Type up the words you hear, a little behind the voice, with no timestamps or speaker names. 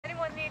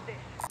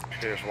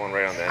There's one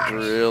right on the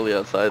entrance. Really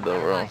outside though,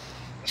 bro.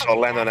 So I'll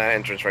land on that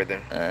entrance right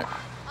there. Alright.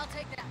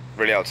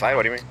 Really outside?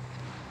 What do you mean?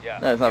 Yeah.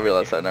 No, it's not real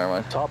outside, never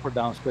mind. Top or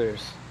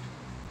downstairs?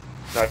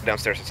 No,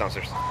 downstairs. It's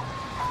downstairs.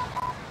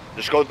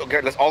 Just go.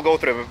 Okay, let's all go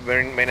through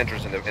the main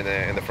entrance in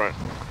the front.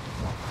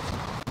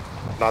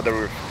 Not the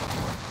roof.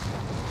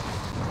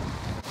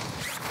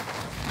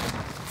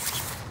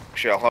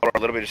 Actually, I'll hover a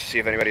little bit just to see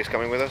if anybody's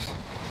coming with us.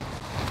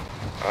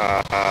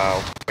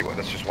 Wait, what,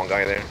 that's just one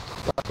guy there.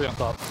 Three on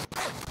top.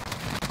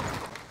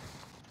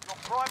 Your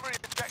primary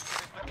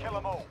objective is to kill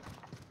them all.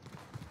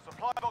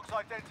 Supply box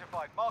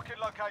identified. Market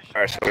location.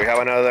 Alright, so we have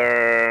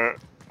another...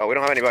 Oh, we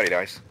don't have anybody,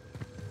 guys.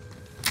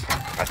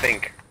 I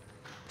think.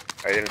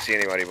 I didn't see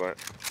anybody, but...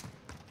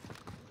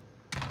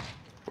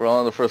 We're all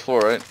on the first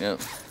floor, right? Yeah.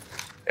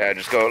 Yeah,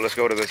 just go. Let's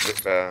go to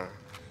this.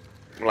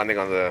 Landing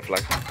on the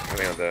flag.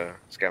 Landing on the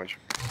scavenger.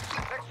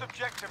 Next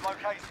objective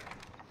located.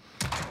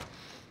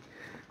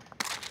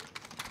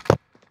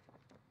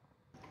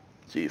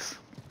 Jeez.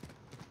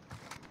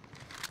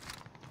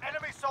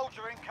 Enemy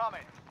soldier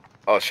incoming.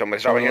 Oh,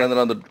 somebody's Someone dropping here.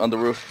 landed on the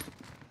roof.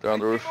 They're on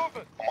the roof.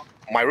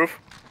 My roof?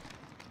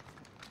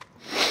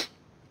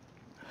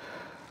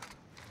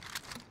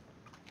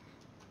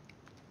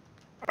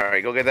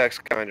 Alright, go get that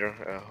scavenger,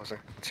 Jose.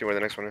 Let's see where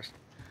the next one is.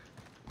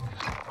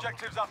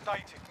 Objectives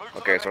updated. Move to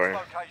Okay, the sorry.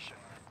 next location.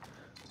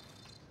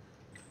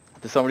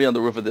 There's somebody on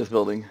the roof of this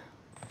building.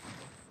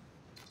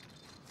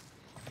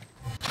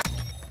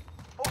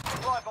 All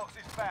supply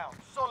boxes found.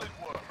 Solid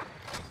work.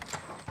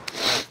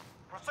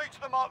 Proceed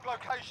to the marked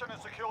location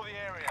and secure the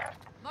area.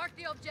 Mark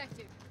the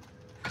objective.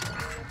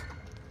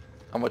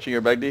 I'm watching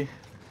your bag, D.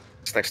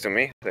 It's next to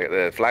me,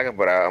 the flag,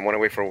 but I'm gonna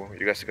wait for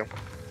you guys to come.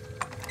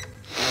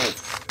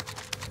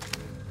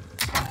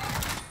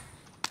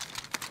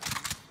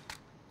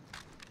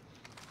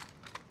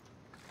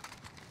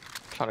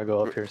 Trying to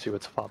go up here and see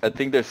what's I popping.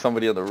 think there's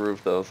somebody on the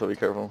roof though, so be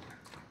careful.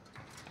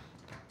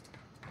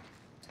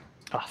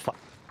 Ah, fuck.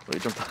 Oh, you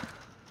jumped on.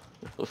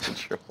 I wasn't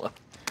sure what.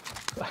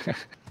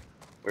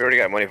 We already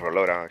got money for a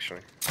loadout,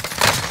 actually.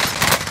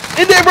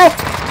 In there, bro!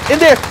 In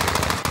there!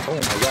 Oh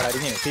my god, I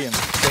didn't even see him.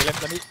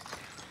 Okay,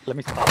 let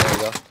me stop. There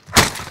we go.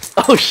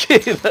 Oh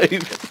shit!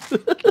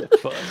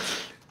 Fuck.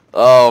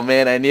 Oh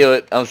man, I knew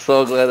it. I'm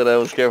so glad that I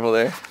was careful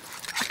there.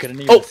 I couldn't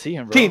even Oh, see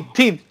him, bro.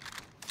 team!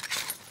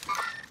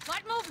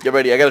 Get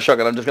ready, I got a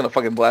shotgun. I'm just gonna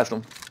fucking blast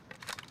him.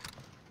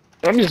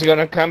 I'm just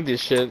gonna camp this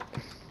shit.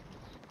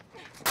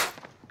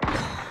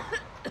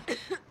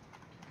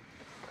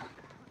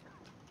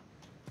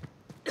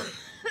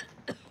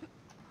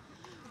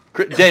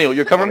 Daniel,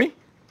 you're covering me?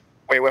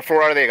 Wait, what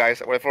floor are they, guys?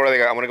 What floor are they,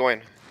 guys? I'm gonna go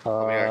in.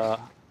 I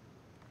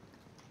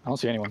don't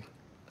see anyone.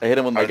 I hit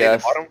him with my Are they at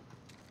gas. the bottom?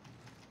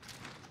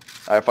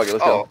 Alright, fuck it,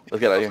 let's go. Let's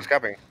get out of here.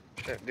 Scapping.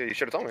 Shit, dude, you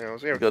should have told me. I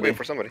was here Go, waiting dude.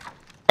 for somebody.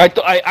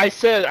 I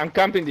said I'm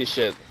camping this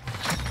shit.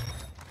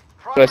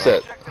 What I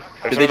said.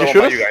 There's Did they just another shoot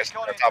one us? by you guys.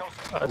 Up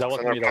top. That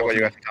wasn't Another me, that one by wasn't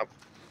you me. guys. Up.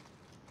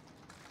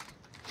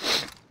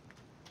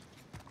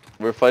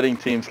 We're fighting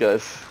teams,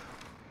 guys.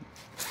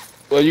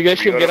 Well, you guys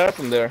We should go get to- out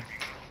from there.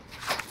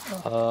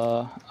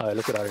 Alright,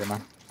 let's get out of here,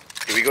 man.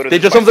 Did we go to They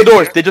the just supply opened the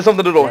door. station? They just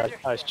opened the door.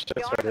 I just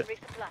started it.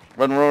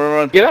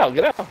 Run. Get out,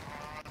 get out.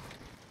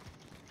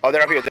 Oh,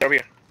 they're up here. They're up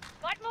here.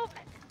 What movement?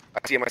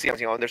 I see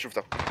him. Oh, there's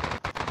rooftop.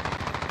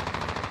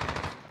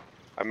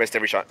 I missed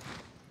every shot.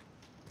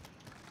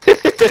 They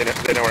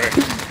know we're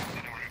here.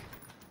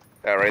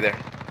 Yeah, right there.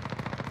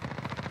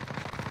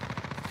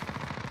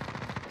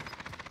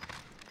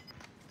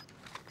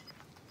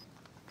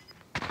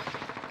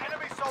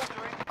 Enemy soldier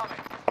incoming.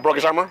 I broke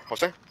his armor,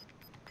 Jose.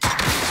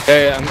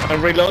 Hey,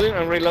 I'm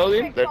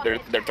reloading.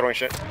 They're throwing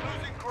shit.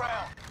 Losing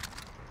ground.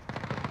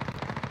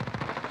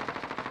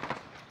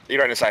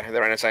 You're right inside.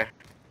 They're right inside.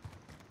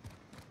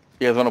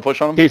 You guys wanna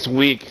push on him? He's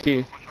weak.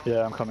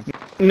 Yeah, I'm coming.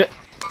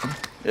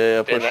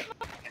 Yeah, And push.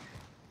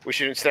 we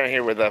shouldn't stand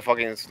here with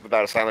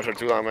without a silencer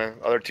too long, man.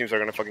 Other teams are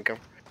gonna fucking come.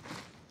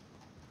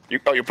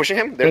 You're pushing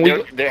him?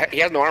 He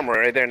has no armor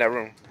right there in that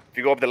room. If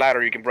you go up the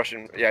ladder, you can brush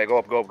him. Yeah, go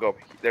up.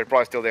 They're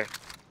probably still there.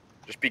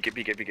 Just peek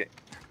it.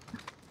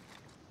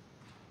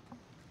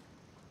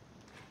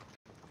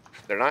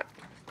 They're not?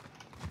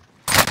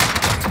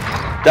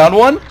 Down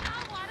one.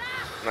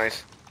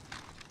 Nice.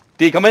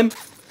 D, come in.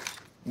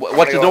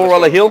 Watch the door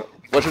while I heal.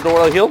 Watch the door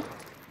while I heal.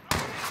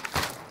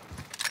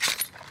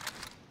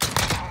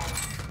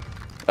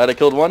 Alright, I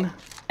killed one.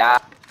 Yeah.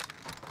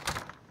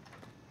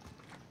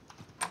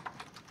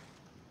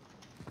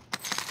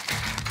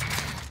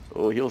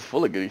 Oh, he was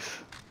full of goodies.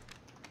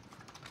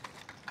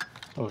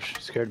 Oh, she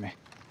scared me.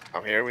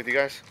 I'm here with you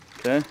guys.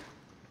 Okay.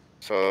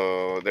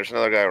 So there's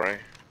another guy, right?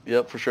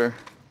 Yep, for sure.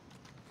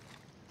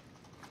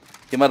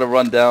 He might have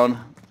run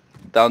down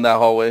that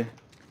hallway.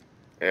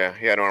 Yeah,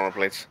 he had no armor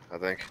plates, I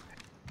think.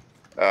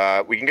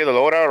 We can get the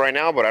loadout right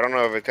now, but I don't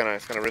know if it's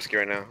kind of risky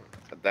right now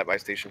at that buy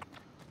station.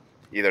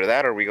 Either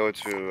that or we go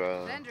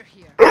to. Vendor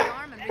here.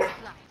 Arm and resupply.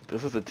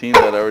 This is the team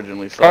that I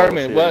originally saw. was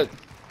Carmen, here. what?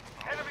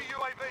 Enemy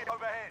UAV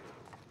overhead.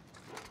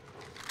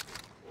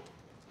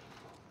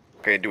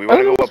 Okay, do we want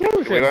to go up? Do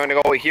what's we wrong want to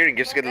go over here and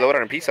just get the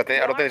loadout in peace? I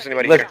don't think there's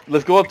anybody Let's here.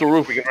 let's go up the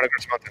roof. We can run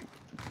across the mountain.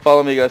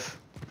 Follow me, guys.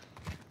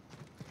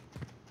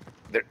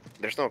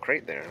 There's no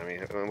crate there. I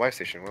mean, Y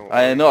station.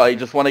 I know. I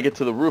just want to get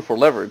to the roof for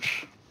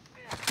leverage.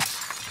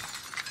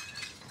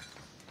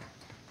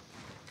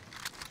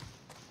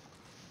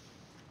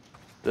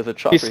 There's a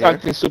chopper He's here.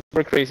 acting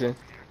super crazy.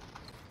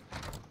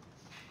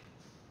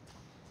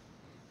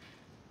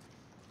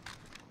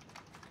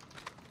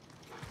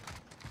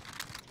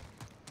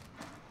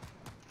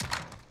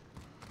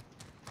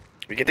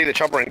 We can take the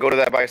chopper and go to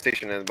that buy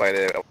station and buy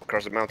the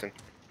across the mountain.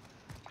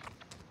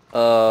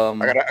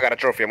 Um. I got a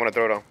trophy. I'm gonna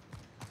throw it on.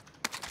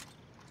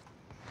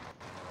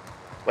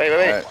 Wait.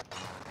 Alright.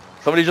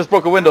 Somebody just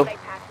broke a window.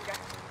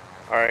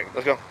 All right,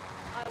 let's go.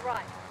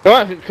 Come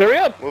on, hurry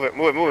up! Move it.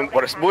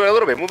 What is, move it a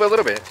little bit. Move it a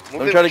little bit.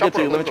 Move Let me try to get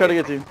to you. Let me try to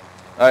get to you.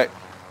 Alright.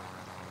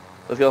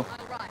 Let's go.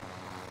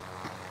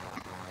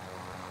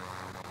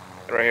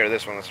 Right here,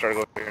 this one. Let's try to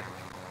go over here.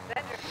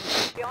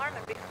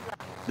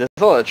 There's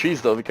a lot of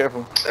trees though. Be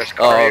careful. There's a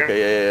car Oh, here.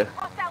 okay. Yeah.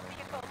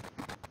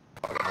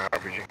 Fucking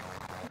RPG.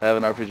 I have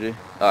an RPG.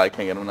 Oh, I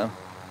can't get him now.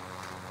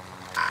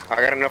 I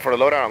got enough for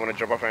the loadout. I'm gonna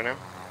jump off right now.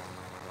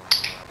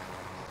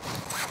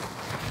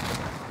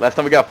 Last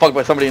time we got fucked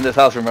by somebody in this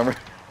house, remember?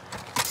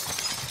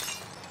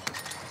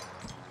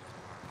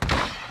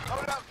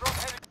 Loadout drop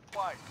heading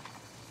your way.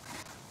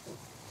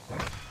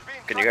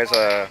 Being Can you guys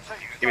tracked by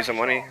give me some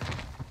money? Enemy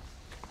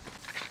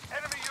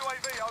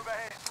UAV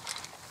overhead.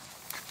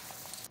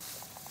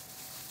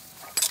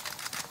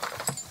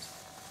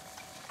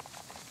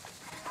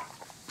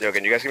 Yo,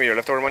 can you guys give me your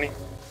leftover money?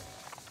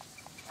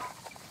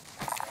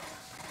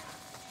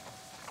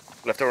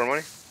 Leftover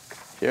money?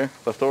 Here,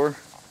 left over.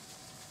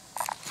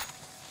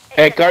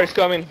 Hey, car is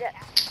coming.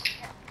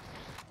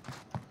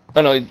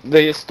 Oh no,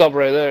 they just stopped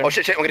right there. Oh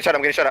shit! I'm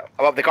getting shot.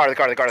 Above the car.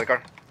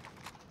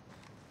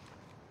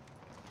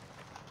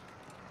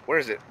 Where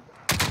is it?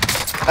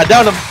 I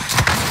downed him.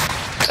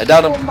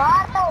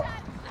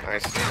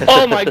 Nice.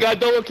 Oh my god,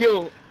 double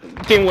kill.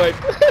 Team wipe.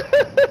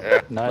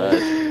 Yeah.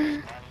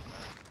 Nice.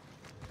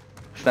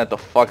 Snap the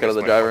fuck out of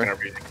the That's my driver.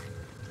 fucking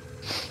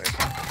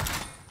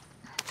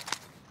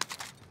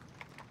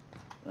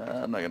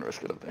RPG. I'm not gonna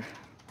risk it up there.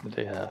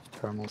 They have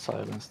thermal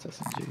silenced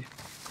SMG.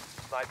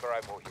 Sniper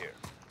rifle here.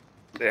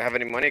 Do they have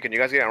any money? Can you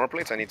guys get armor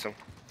plates? I need some.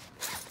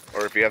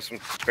 Or if you have some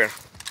spare.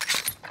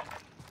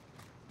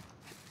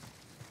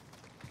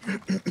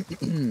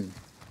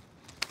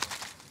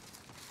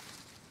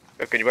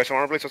 Can you buy some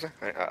armor plates, Jose?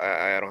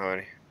 I don't have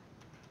any.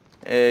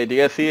 Hey, do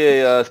you guys see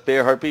a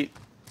spare heartbeat?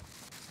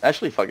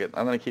 Actually, fuck it.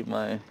 I'm gonna keep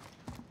my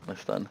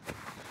stun.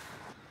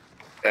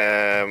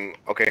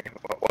 Okay.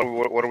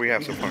 What do we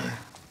have so far?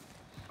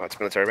 Oh, it's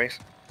military base.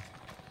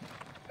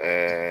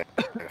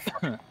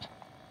 Alright,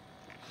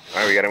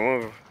 we gotta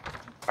move.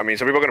 I mean,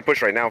 some people are gonna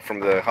push right now from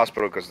the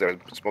hospital because the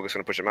smoke is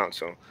gonna push them out.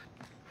 So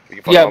we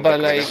can follow Yeah, up but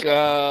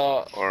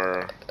that like,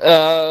 or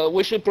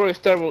we should probably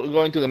start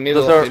going to the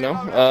middle, Those are- you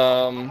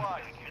know?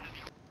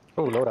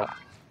 Oh, loadout.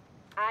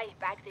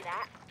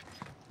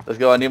 Let's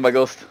go. I need my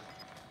ghost.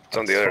 it's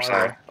on the other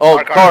side.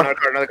 Oh, car.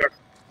 Another car.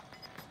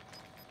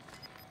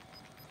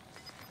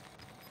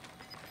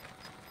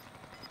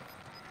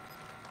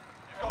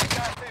 You've got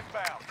gas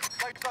inbound.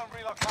 Safe zone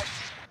relocation.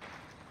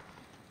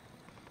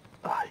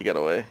 Ah, he got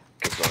away.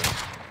 Keep going.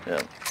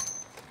 Yeah.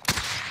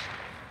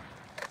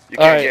 You Alright,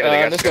 can't get it. The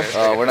let's gas is go.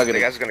 gonna- We're not The gonna-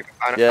 gas is gonna.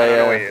 I Yeah, don't yeah.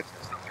 know. Wait,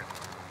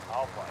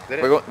 I'll play. did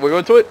it? We're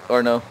going to it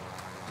or no?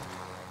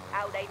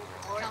 Count me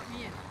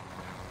in.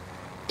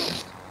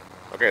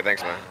 Okay,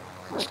 thanks, man.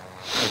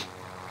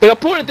 Pero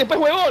apúrate, pues,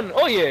 huevón.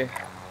 Oye.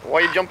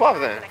 Why you jump off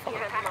then? Care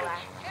package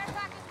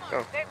Go.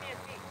 marked.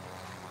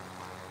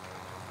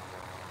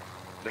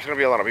 There's gonna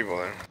be a lot of people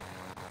there.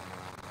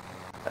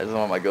 I just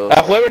want my ghost.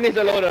 Whoever needs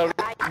the loadout.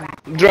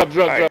 Drop.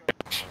 Alright.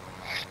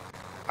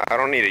 I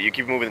don't need it. You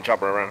keep moving the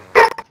chopper around.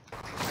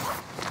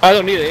 I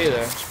don't need it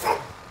either.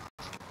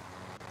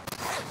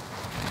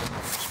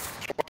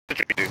 What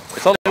should you do?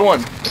 It's only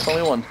one. It's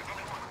only one.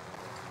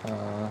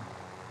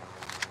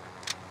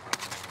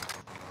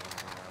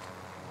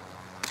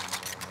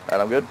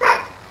 Alright, I'm good.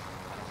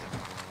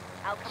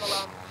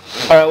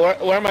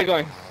 Alright, where am I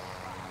going?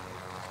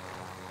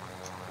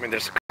 I mean,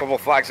 there's a couple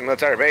flags in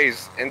military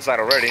base inside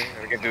already.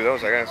 We can do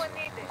those, I guess,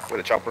 with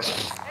a chopper.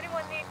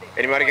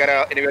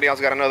 Anybody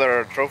else got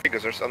another trophy?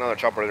 Because there's another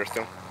chopper there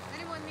still.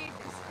 Anyone need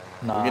this?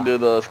 Nah. We can do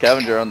the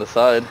scavenger on the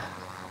side.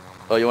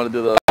 Oh, you want to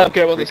do the... I don't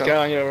care about this recon?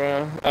 guy here,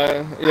 bro.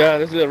 Yeah,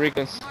 let's do the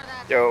recons. More of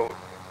that. Yo,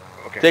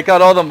 okay. Take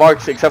out all the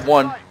marks except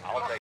one.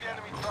 I'll take the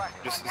enemy track.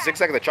 Just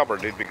zigzag the chopper,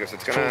 dude, because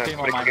it's gonna Full team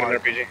on make my it an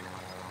mark. RPG.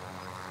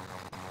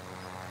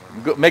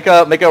 Go, make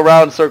a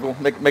round circle.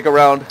 Make a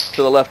round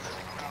to the left.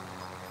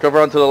 Cover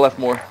on to the left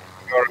more.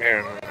 Go over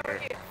here.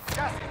 Alright.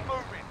 Gas is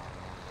moving.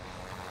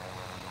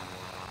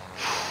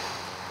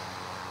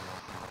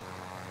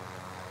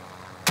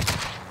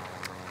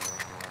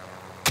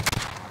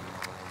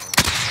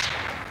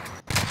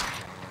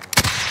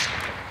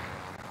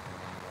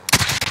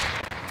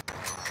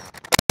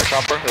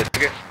 Chopper, they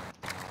took it.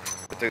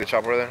 They took the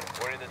chopper there.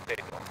 We're in the safe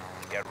zone.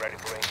 Get ready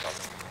for incoming.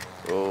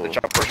 Oh. The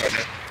chopper's right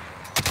there.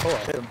 Oh,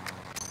 I hit him.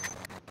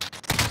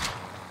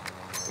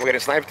 We're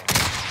getting sniped.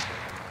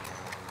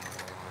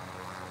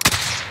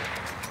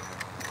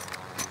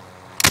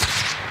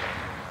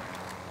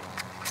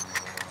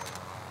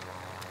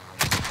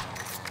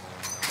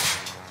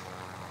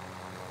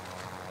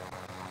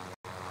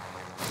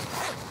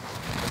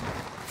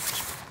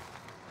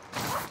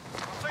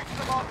 Proceed to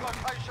the marked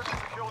location and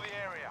secure the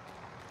area.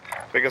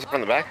 Pick us up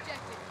from the back.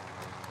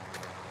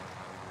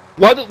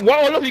 Why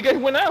all of you guys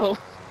went out?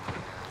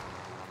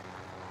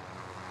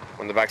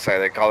 On the back side,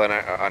 they call it.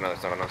 Oh no,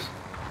 it's not on us.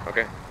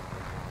 Okay.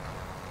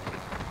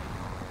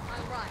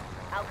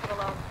 I'll come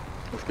along.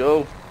 Let's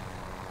go.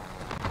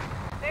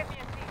 Save me a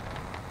seat.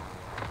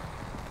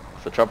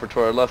 It's a chopper to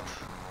our left.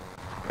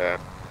 Yeah.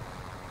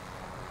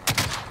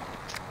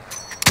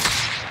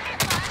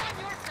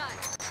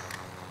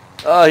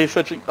 Ah, he's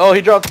switching. Oh,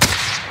 he dropped.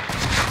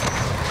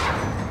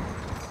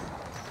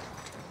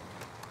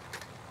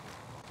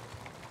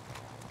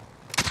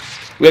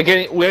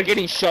 We're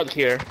getting shot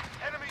here.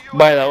 Enemy UAV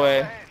By the way.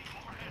 overhead.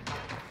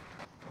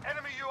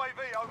 Enemy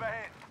UAV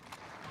overhead.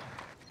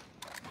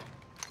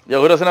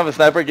 Yo, who doesn't have a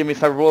sniper? Give me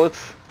sniper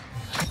bullets.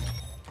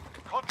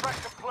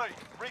 Contract complete.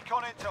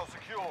 Recon intel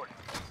secured.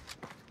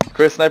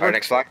 Chris, sniper. Our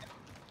next flag.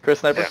 Chris,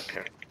 sniper. Yeah.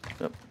 Here.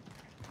 Yep.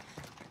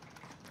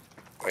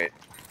 Wait.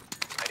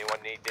 Anyone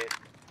need this?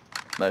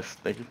 Nice,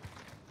 thank you.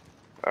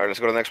 All right, let's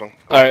go to the next one.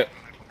 All right,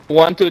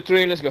 1, 2,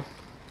 3, let's go.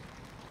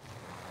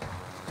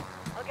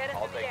 I'll get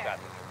us in the air.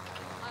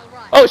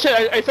 Oh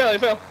shit! I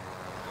fell.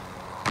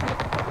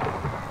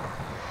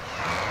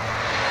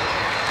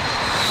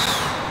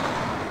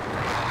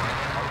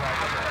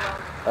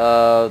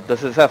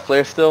 Does it have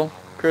flares still,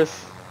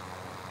 Chris?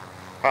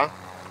 Huh?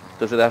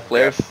 Does it have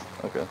flares?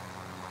 Okay.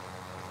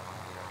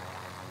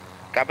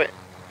 Cap it.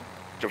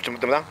 Jump them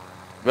down.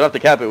 We don't have to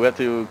cap it. We have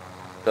to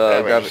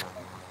Yeah, grab just- it.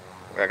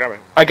 Yeah, grab it.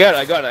 I got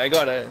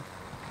it.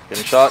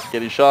 Getting shot.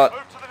 Getting shot.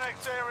 Move to the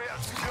next area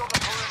and secure the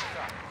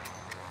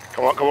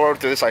perimeter. Come over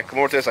to this side. Come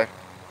over to this side.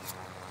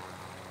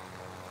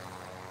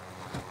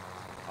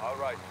 All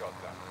right,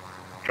 shotgun.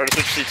 Try to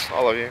switch seats,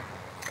 all of you.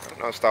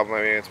 No, stop.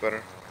 Maybe it's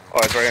better. Oh,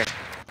 it's right here.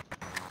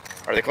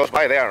 Are they close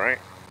by? They are, right?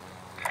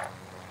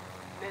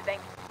 Moving.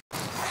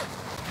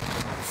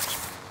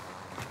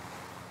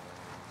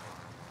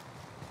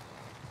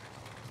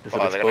 Is Oh,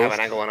 it they're gonna have exposed? an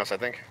angle on us, I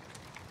think.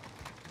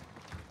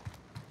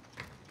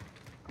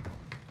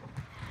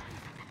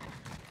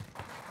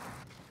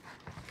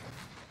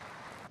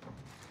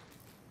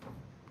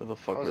 Where the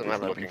fuck How are is it they not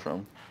sniping looking?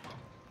 from?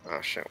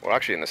 Oh shit. We're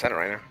actually in the center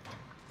right now.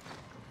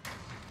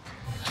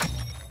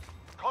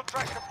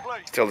 Contract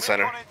complete. Still the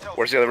center. Recon intel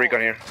Where's the other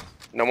secured. recon here?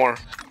 No more.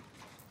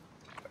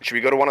 Should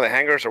we go to one of the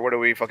hangars, or where do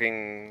we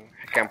fucking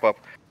camp up?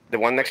 The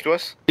one next to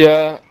us?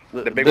 Yeah.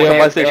 The big There's one a here?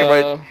 buy station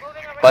right. Moving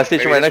around. Buy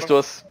station Maybe right this next to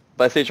us.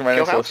 Buy station right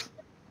Kill next to house? us.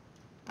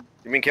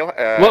 You mean kill?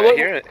 What?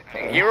 Here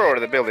or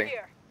the Over building?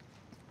 here.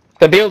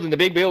 The building, the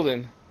big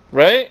building,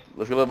 right?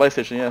 Let's go to the buy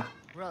station. Yeah.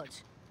 Rog.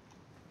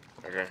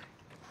 Okay.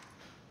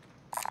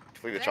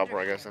 Flee the chopper,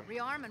 I guess then.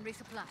 Rearm and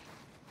resupply.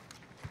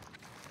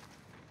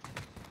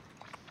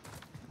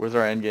 Where's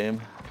our end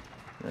game?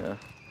 Yeah.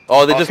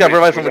 Oh, they just got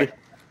revived somebody.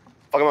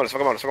 Fuck him on,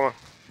 fuck him on, fuck him on.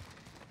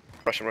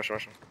 Rush him.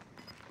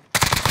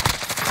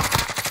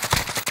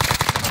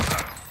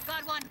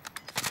 Got one.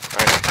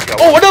 Alright, got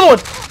Oh, one. another one!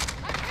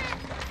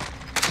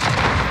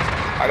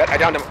 I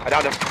downed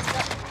him.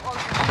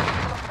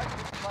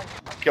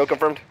 Kill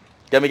confirmed.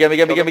 Get me. Go. I'm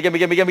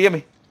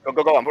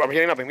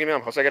healing up.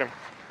 How should I get him?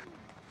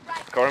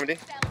 Cover him, D.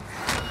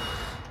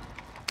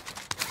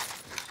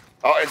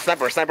 Oh, it's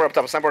sniper up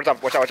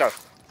top. Watch out.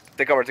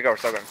 Take cover,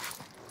 stop him.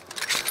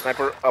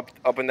 Sniper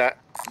up in that.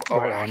 Oh,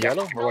 Right I on can't,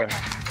 yellow or where?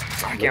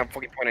 I can't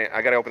fucking point it.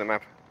 I gotta open the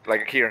map.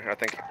 Like here, I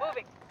think.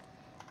 Moving.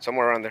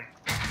 Somewhere around there.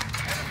 Enemy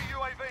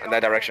UAV In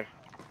that direction.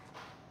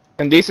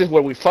 And this is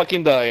where we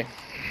fucking die.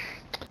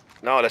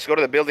 No, let's go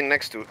to the building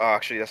next to. Oh,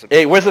 actually, that's a.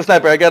 Hey, where's the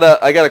sniper? I got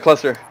a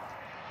cluster.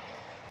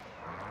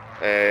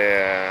 In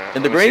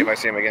In the See green? if I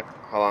see him again.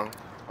 Hold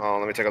on,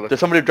 let me take a look. There's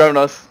somebody driving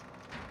us.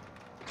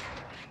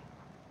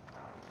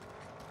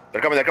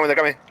 They're coming. I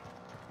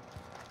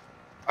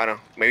don't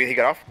know. Maybe he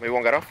got off. Maybe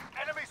one got off.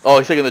 Enemy Oh,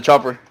 he's taking the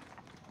chopper.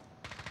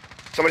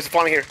 Somebody's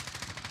falling here.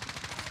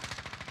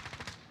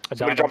 I Somebody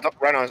downed him. dropped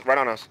up right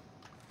on us.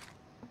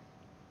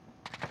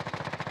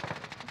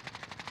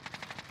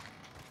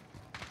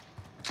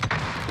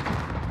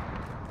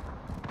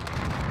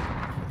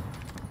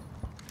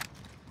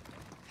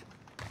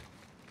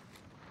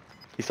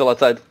 He's still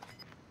outside.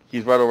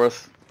 He's right over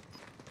us.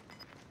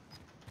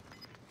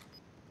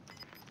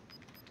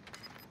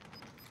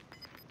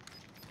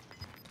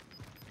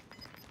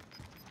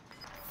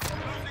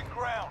 losing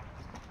ground.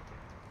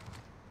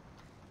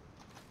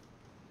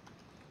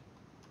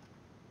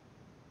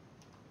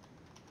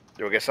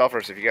 You'll get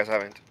selfers if you guys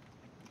haven't.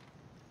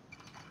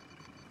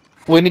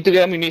 We need to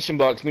get a munition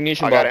box.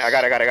 I got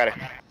it.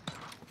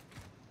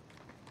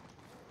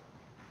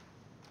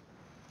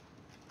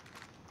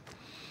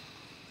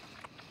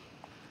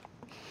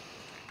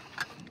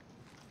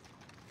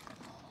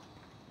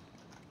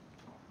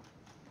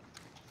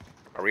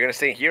 Are we gonna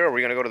stay here or are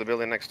we gonna go to the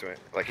building next to it?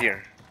 Like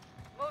here?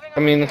 Moving I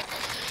mean,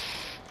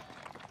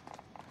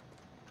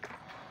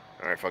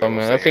 Alright, fuck it, we'll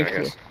man, stay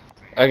here,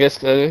 I guess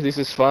this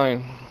is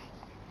fine.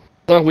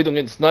 As long as we don't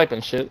get sniped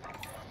and shit.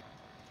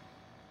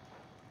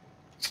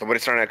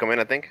 Somebody's trying to come in,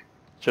 I think.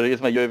 Should I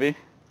use my UAV? If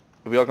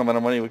we all come out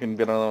of money, we can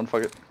get another one.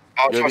 Fuck it.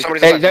 Oh, UAV?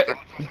 somebody's Hey, inside.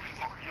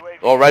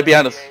 Oh, right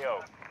behind us.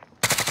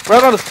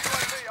 Right on us.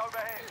 UAV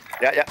overhead.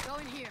 Yeah, yeah.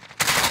 Going here.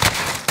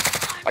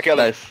 I killed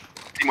him. Nice.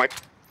 Team wipe.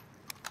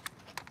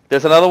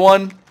 There's another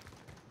one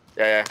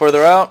Yeah, yeah.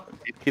 further out.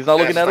 He's not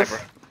Yeah, looking at us.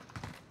 sniper.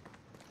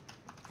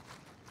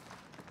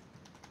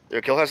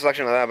 Your kill house is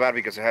actually not that bad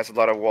because it has a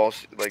lot of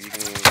walls. Like you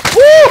can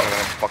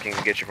fucking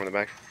get you from the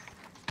back.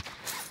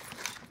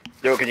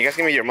 Yo, can you guys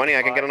give me your money?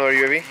 I can get another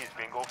UAV.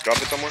 Drop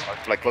it somewhere,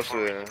 like close to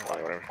the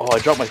whatever. Oh, I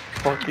dropped my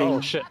fucking.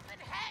 Oh shit.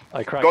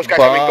 I cracked. Ghost him.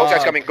 guys coming. Ghost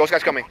guys coming. Ghost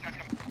guys coming.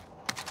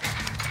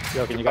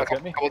 Yo, can you guys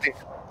get me? Couple team.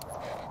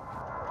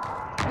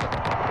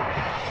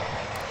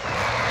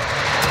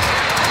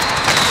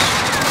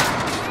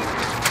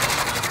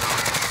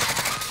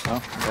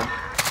 Oh,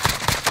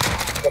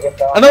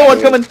 Another one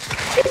coming.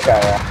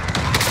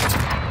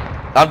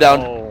 I'm down.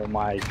 oh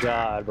my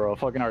god, bro.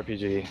 Fucking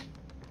RPG. Enemy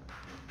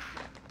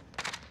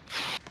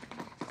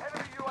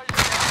UAV.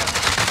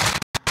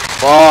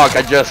 Fuck,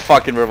 I just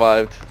fucking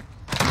revived.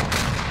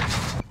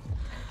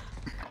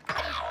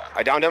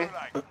 I downed him.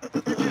 If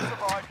you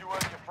survive, you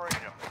earn your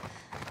freedom.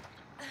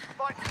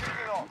 Fight's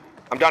moving on.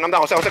 I'm down. I'm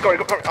down. Jose, go.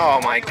 Oh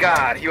my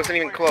god, he wasn't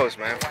even close,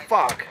 man.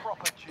 Fuck.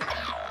 Proper duty.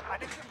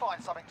 And if you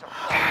find something to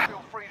fight,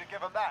 feel free to give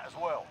them that as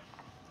well.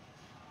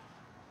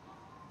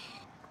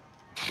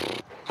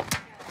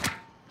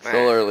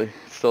 Still early.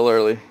 Still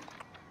early.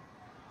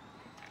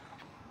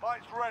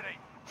 Fight's ready.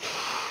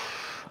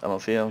 I don't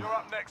see him. You're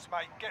up next,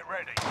 mate. Get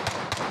ready.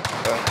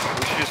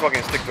 We should just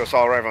fucking stick to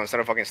assault rifle instead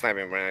of fucking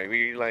sniping, man.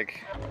 We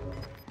like.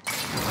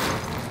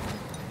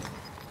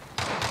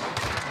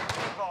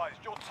 Advised,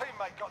 your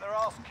teammate got their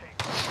ass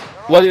kicked.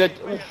 What did I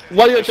Just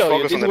tell you?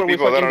 focus This on is the where we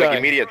people that fucking are like die.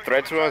 immediate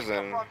threat to us,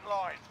 and Front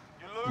line.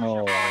 You lose,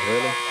 Oh, you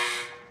really?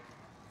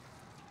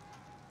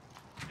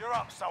 You're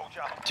up,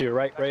 soldier. To your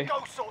right, Ray.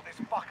 Go sort this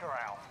fucker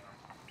out.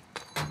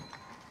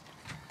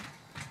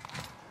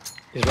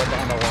 He's right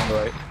behind that one on the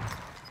right.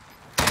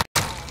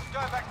 Go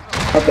back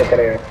to the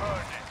Burn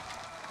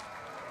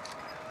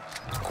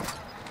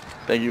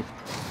Thank you.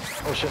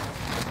 Oh shit.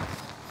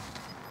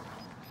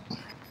 it.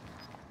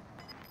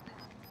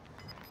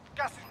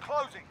 Gas is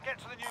closing. Get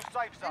to the new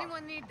safe zone.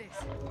 Anyone need this?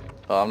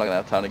 Oh, I'm not gonna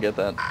have time to get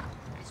that.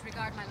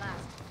 Disregard my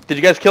last. Did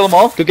you guys kill them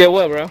all? To get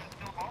what, bro?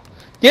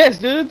 Yes,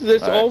 dude.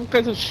 There's Alright. all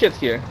kinds of shit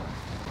here.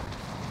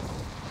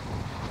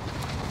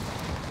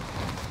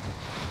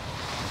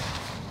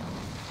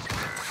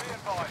 Be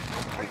advised, your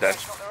I'm teammate's dead.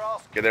 got their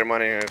ass Get their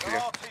money. kicked. Your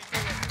RTB is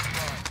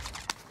destroyed.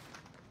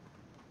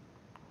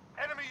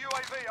 Enemy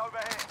UAV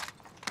overhead.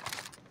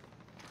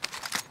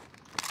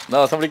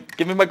 No, somebody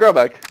give me my girl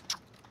back.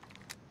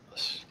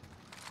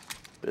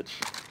 Bitch.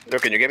 Yo,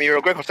 can you get me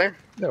real quick, Jose?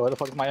 Yeah, where the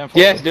fuck is my M4?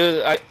 Yes,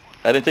 dude. I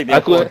didn't take the I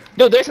M4. could.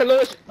 No, there's a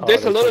lot of Oh,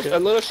 there's a they lot took of it? a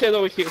lot of shit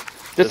over here.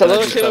 There's There's a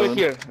lot of shit over 97.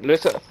 here.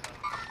 There's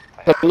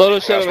a lot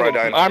of shit That's over where I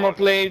here. died. Armor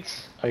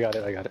plates. I got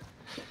it, I got it.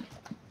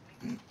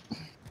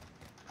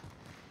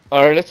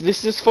 Alright,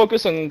 let's just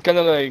focus on kind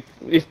of like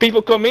if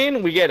people come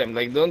in, we get them.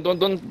 Like don't. Yo, I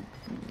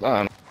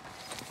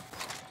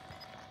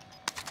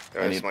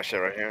this need- is my shit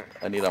right here.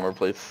 I need armor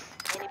plates.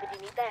 Anybody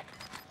need that?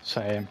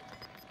 Same.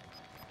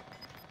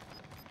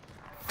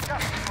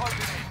 Gas is closing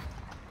in.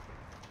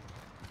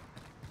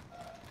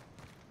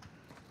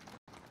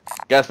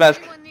 Gas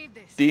mask. Anyone need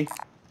this? D.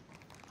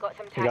 Got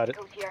some You got it.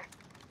 tacticals here.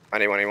 I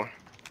need one.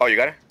 Oh, you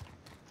got it?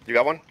 You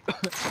got one?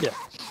 Yeah.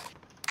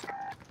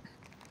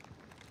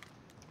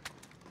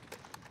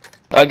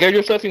 Get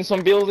yourself in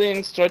some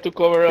buildings. Try to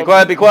cover up. Be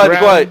quiet, be quiet, be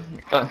quiet.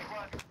 ground.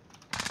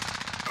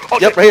 Oh,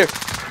 Yep, shit. right here.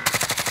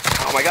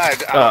 Oh my god.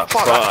 Oh,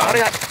 Fuck. fuck. How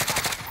did I...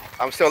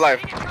 I'm still alive.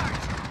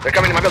 They're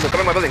coming in my building.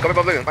 Coming in my building. Coming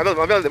in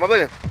my building. My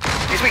building.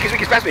 He's weak.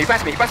 He's past me.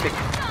 Finish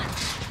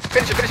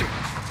him.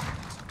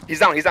 He's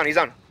down.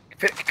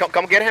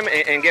 Come get him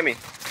and get me.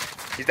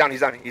 He's down.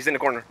 He's in the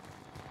corner.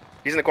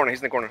 He's in the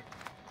corner.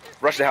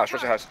 Rush the house.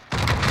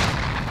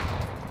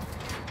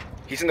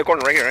 He's in the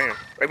corner right here.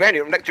 Right behind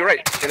you. To your right.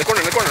 In the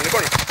corner.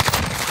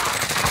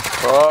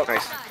 Fuck.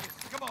 Nice.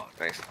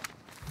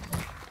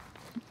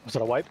 Was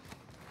that a wipe?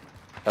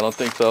 I don't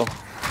think so.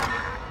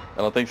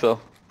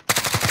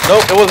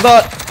 Nope, it was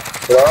not.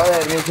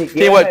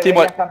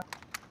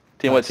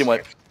 Team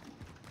wipe.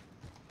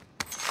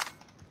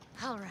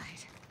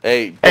 Alright.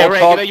 Hey, Hey, don't Ray,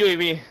 talk. get a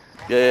UAV.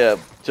 Yeah.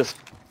 Just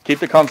keep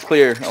the comms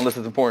clear unless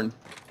it's important.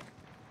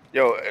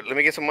 Yo, let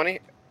me get some money.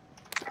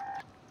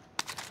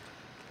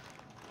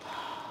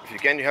 If you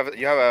can, you have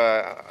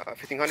a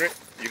 1500.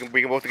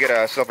 We can both get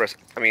a self rest.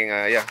 I mean,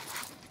 yeah.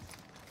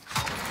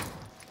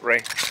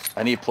 Ray.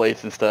 I need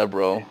plates instead,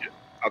 bro.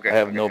 Okay. I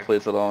have okay, no okay.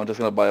 plates at all. I'm just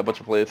gonna buy a bunch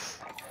of plates.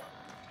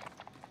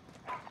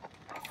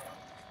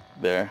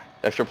 There.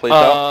 Extra plates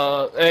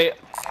out. Hey,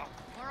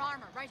 More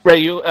armor, right? Ray,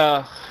 you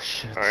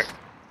shit. All right.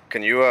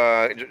 Can you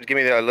just give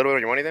me a little bit of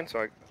your money then,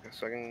 so I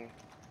can.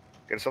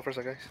 Get a self-rest,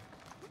 guys.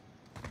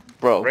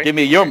 Bro, Right? give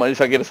me your money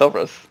so I get a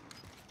self-rest.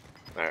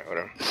 Alright,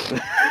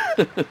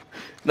 whatever.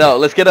 No,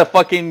 let's get a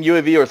fucking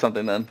UAV or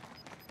something then.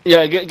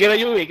 Yeah, get a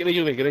UV, get a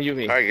UV, get a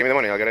UV. Alright, give me the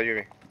money. I'll get a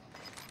UV.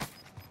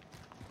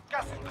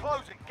 Gas is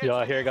closing. Get Yo, to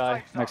I hear a the guy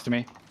safe zone. next to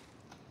me.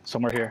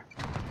 Somewhere here.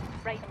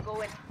 Right, I'm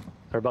going.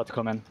 They're about to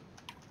come in.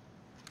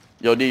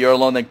 Yo, D, you're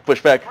alone, then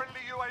push back. Friendly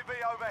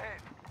UAV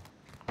overhead.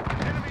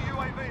 Enemy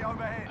UAV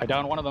overhead. I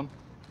downed one of them.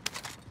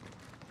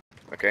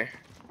 Okay.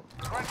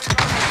 Friendly overhead.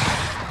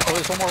 Oh,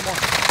 there's one more.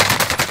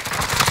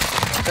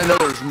 I know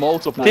there's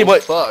multiple. Team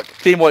wipe. Fuck.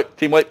 Team wipe.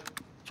 Team wipe.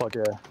 Fuck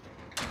yeah.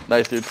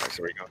 Nice, dude. Alright,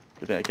 so where you go?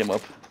 Good thing I came up.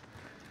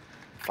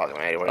 Fuck,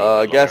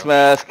 man. Gas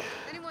mask.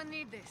 Anyone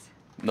need this?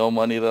 No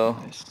money, though.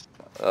 Nice.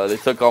 They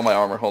took all my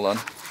armor. Hold on.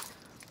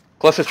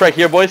 Cluster strike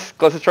here, boys.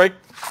 Cluster strike.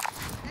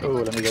 Oh,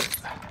 let me get.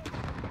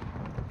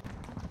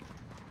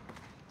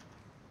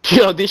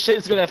 Yo, this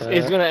shit's gonna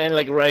it's gonna end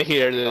like right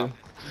here, dude.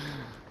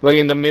 Like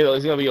in the middle,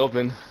 it's gonna be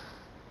open.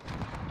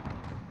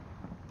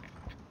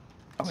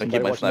 I'm gonna Somebody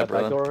keep my watching that sniper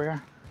back then. door over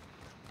here.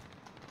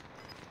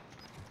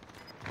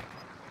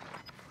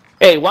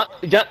 Hey,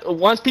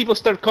 once people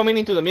start coming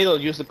into the middle,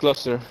 use the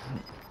cluster.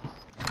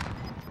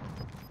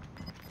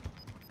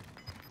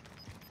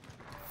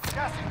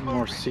 Gas is More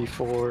moving.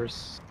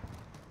 C4s.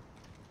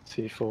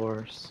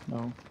 C4s.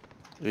 No.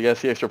 If you guys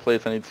see extra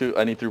plates, I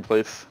need 3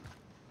 plates.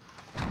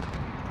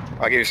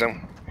 I'll give you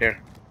some.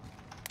 Here.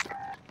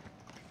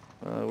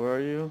 Where are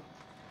you?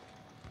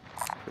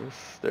 Chris,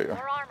 there you are.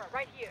 More armor,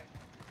 right here.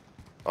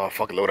 Oh,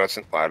 fuck, loadouts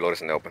in,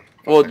 loadouts in the open.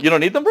 Fuck, Well, man. you don't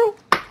need them, bro?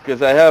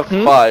 Because I have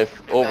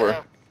 5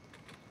 over.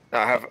 No,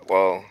 I have,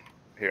 well,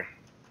 here.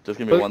 Just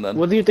give me one then.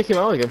 What do you take him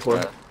out again for?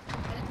 Alright.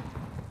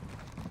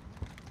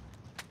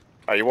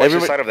 Alright, you watch this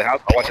Everybody- side of the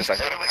house, I'll watch this side.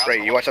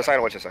 Right, you watch that side,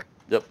 I'll watch this side.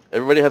 Yep.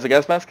 Everybody has a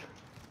gas mask?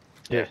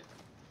 Yeah.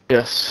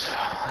 Yes.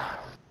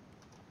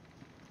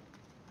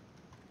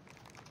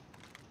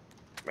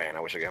 Man, I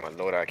wish I got my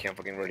loadout, I can't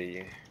fucking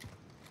really...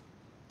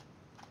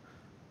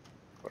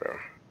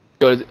 Whatever.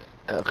 Good.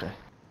 Okay.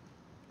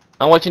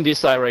 I'm watching this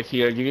side right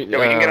here. You, Yo,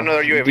 we can get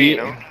another UAV, the- you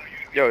know?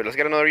 Yo, let's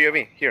get another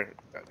UAV. Here,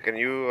 can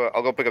you,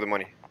 I'll go pick up the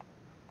money.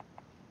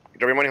 You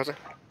drop your money, Jose?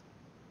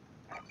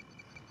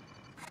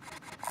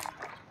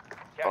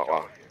 Oh,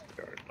 wow.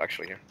 You're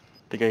actually here.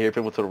 I think I hear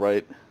people to the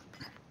right.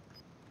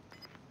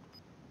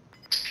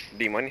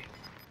 D money.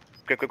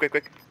 Quick, quick, quick,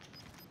 quick.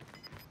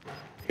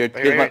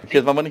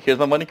 Here's my money. Here's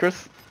my money,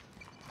 Chris.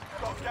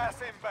 Got gas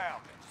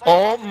inbound.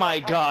 Oh my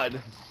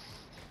god.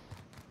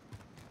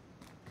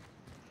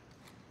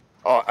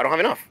 Oh, I don't have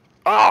enough.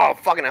 Oh,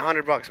 fucking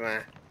 $100,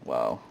 man.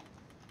 Wow.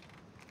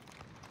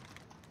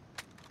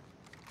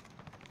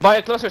 Buy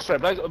a cluster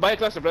strap. Buy a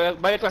cluster.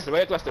 Buy a cluster.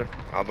 Buy a cluster.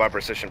 I'll buy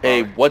precision.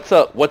 Hey,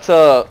 Probably. what's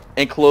a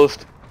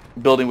enclosed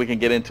building we can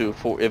get into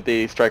for if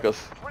they strike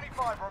us?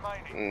 25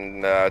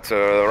 remaining. To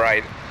the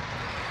right.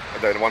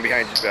 The one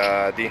behind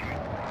D.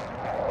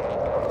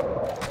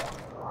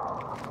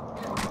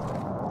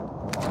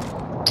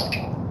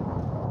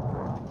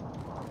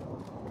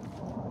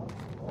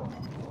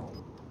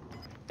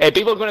 Hey,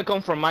 people are gonna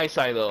come from my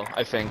side though.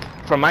 I think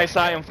from my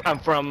side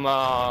and from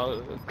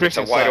It's a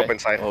Christian's wide side. open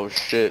side. Oh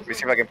shit. Let me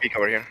see if I can peek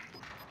over here.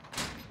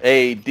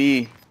 Hey,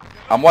 D.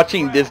 I'm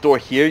watching this door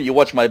here. You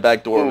watch my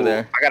back door over Ooh,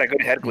 there. I got a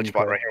good head glitch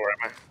spot right here where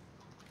I'm at.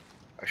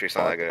 Actually, it's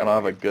not that I good. don't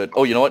have a good.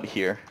 Oh, you know what?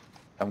 Here.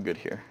 I'm good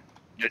here.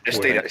 Just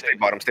stay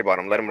bottom, stay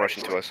bottom. Let them rush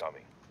into us.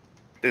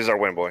 This is our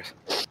win, boys.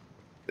 This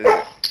is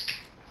it.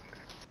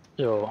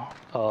 Yo,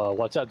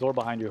 watch that door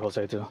behind you,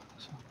 Jose, too.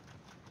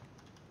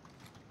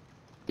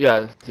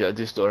 Yeah,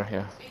 this door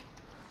here.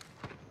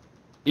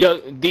 Yo,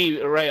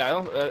 D, Ray,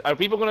 are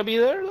people gonna be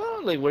there though?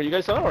 Like where you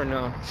guys are or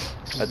no?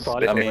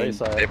 Probably I on the mean, right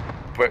side.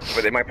 But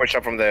they might push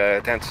up from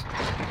the tents.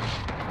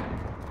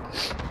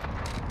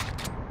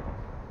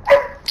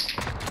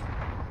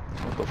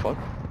 What the fuck?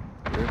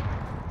 Weird.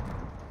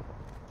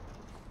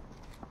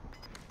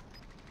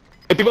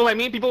 Hey, people like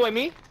me. People like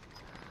me.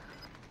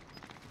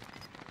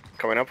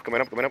 Coming up,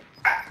 coming up, coming up.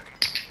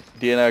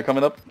 D and I are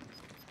coming up.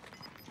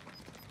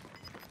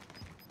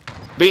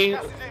 Being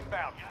Gas is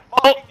inbound.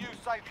 Marking you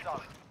safe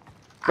zone.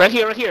 right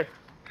here, right here.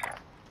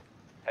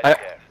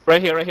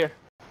 Right here, right here.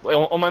 Wait,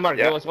 on my mark.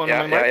 Yeah, There was one on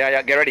yeah, my mark.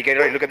 yeah. Get ready, get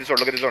ready. Look at this door,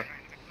 look at this door.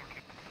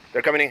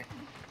 They're coming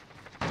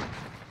in.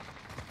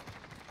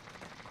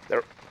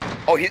 They're...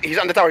 Oh, he's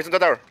on the tower, he's on the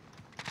tower.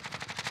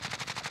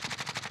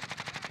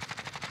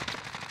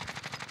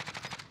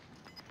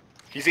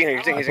 He's in here,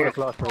 he's in I here, put a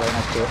cluster right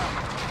next to it.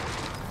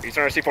 he's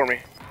trying to see for me.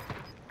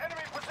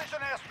 Enemy precision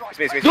airstrike. It's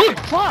me, it's me. Dude,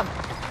 fuck!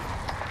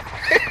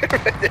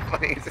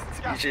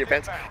 You see your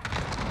pants?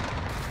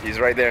 He's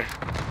right there.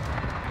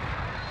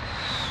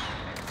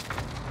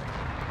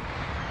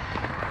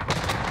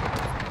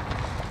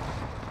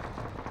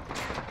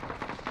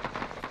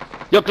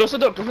 Yo, close the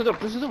door, close the door,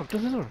 close the door,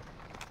 close the door.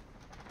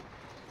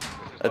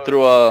 I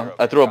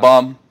threw a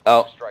bomb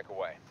out.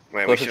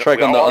 Man, Close to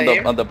strike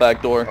on the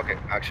back door. Okay,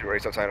 actually,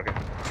 right outside, okay.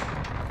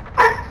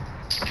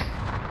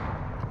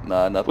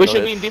 Nah, nothing. We no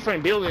should be in hits.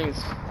 different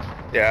buildings.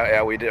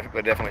 Yeah, we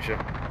definitely should.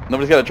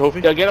 Nobody's got a trophy?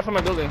 Yeah, get up from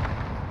my building.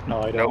 No,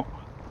 I don't. Nope.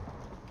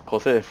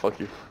 Jose, fuck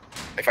you.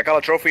 If I call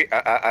a trophy,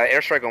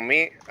 airstrike on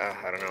me,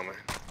 I don't know, man.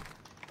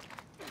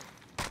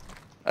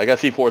 I got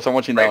C4, so I'm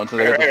watching down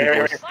since I got the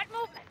C4s. What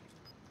movement?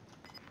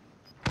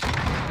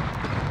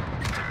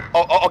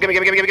 Oh, give me.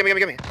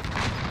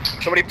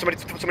 Somebody's,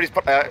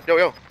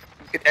 yo.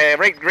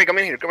 Ray, come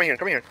in here. Cover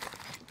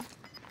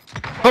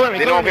me,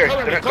 They know I'm here.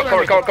 Cover,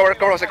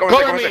 Jose. Go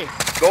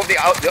over the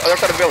other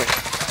side of the building.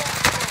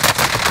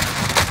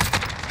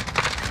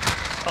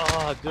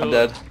 Oh, dude. I'm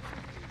dead.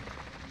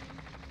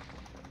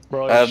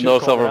 Bro, I have you no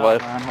should call it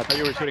out, self-revive. man. I thought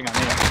you were shooting at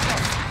me.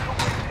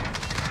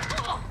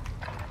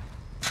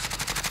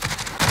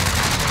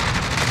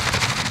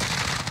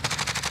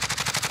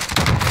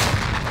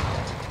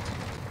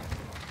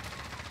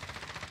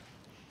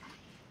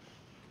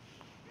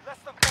 Less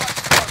than 5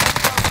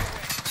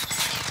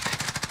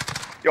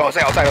 to go. Yo,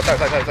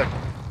 outside.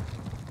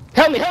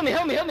 Help me.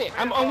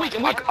 I'm weak.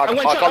 I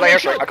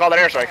call that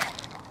airstrike.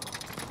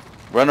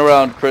 Run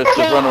around, Chris.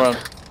 Just run around.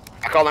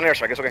 I call an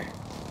airstrike. It's okay.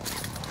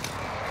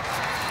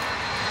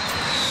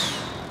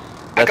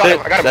 That's got it.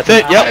 him, I got him. That's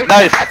it. Yep.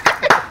 Nice.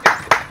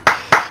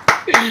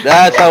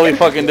 That's how we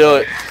fucking do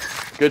it.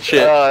 Good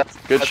shit.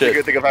 Good That's shit. the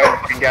good thing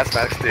about fucking gas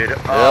masks, dude.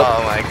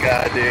 Oh my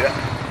god, dude.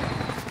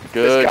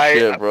 Good This guy,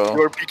 shit, bro.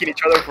 We were peeking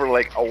each other for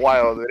like a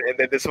while, dude. And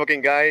then this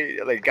fucking guy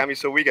like got me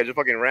so weak, I just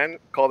fucking ran,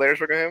 called the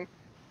airstrike on him,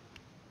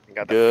 and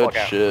got the Good fuck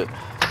out. shit.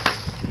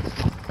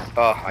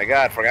 Oh my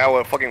god, forgot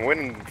what fucking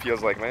winning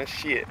feels like, man.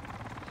 Shit.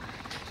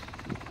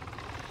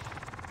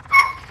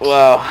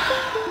 Wow.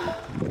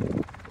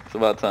 It's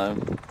about time.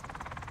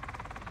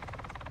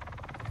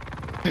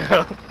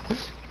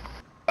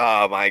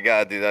 Oh my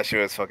god, dude, that shit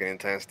was fucking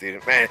intense,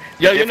 dude. Man,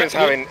 Yeah, the you're difference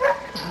not- having.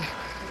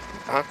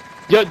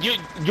 Yo,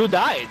 you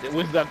died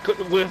with the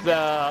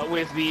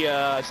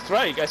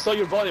strike. I saw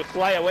your body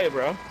fly away,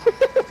 bro.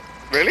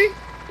 Really?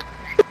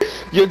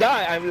 You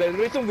died. I'm the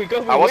reason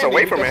because I was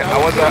away from it. I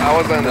was on. No, I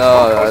was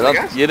I the don't,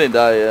 gas. you didn't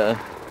die, yeah.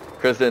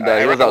 Chris didn't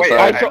die. He was ran away.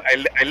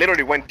 outside. I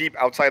literally went deep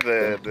outside We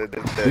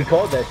the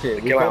called that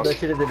shit. We kill called house. that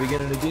shit at the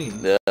beginning of the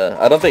game. Yeah,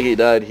 I don't think he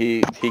died.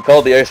 He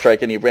called the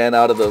airstrike and he ran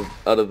out of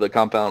the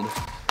compound.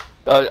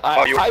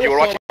 Oh, you were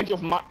watching?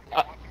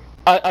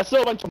 I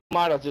saw a bunch of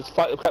models just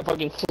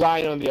fucking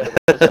flying on the air.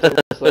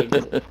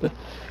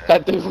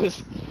 That dude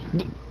was.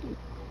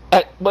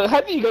 But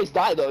how did you guys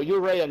die though? You,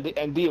 Ray,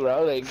 and D,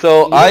 bro. Like,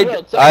 So you were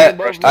outside,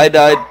 bro. I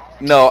died.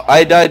 No,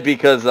 I died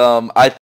because I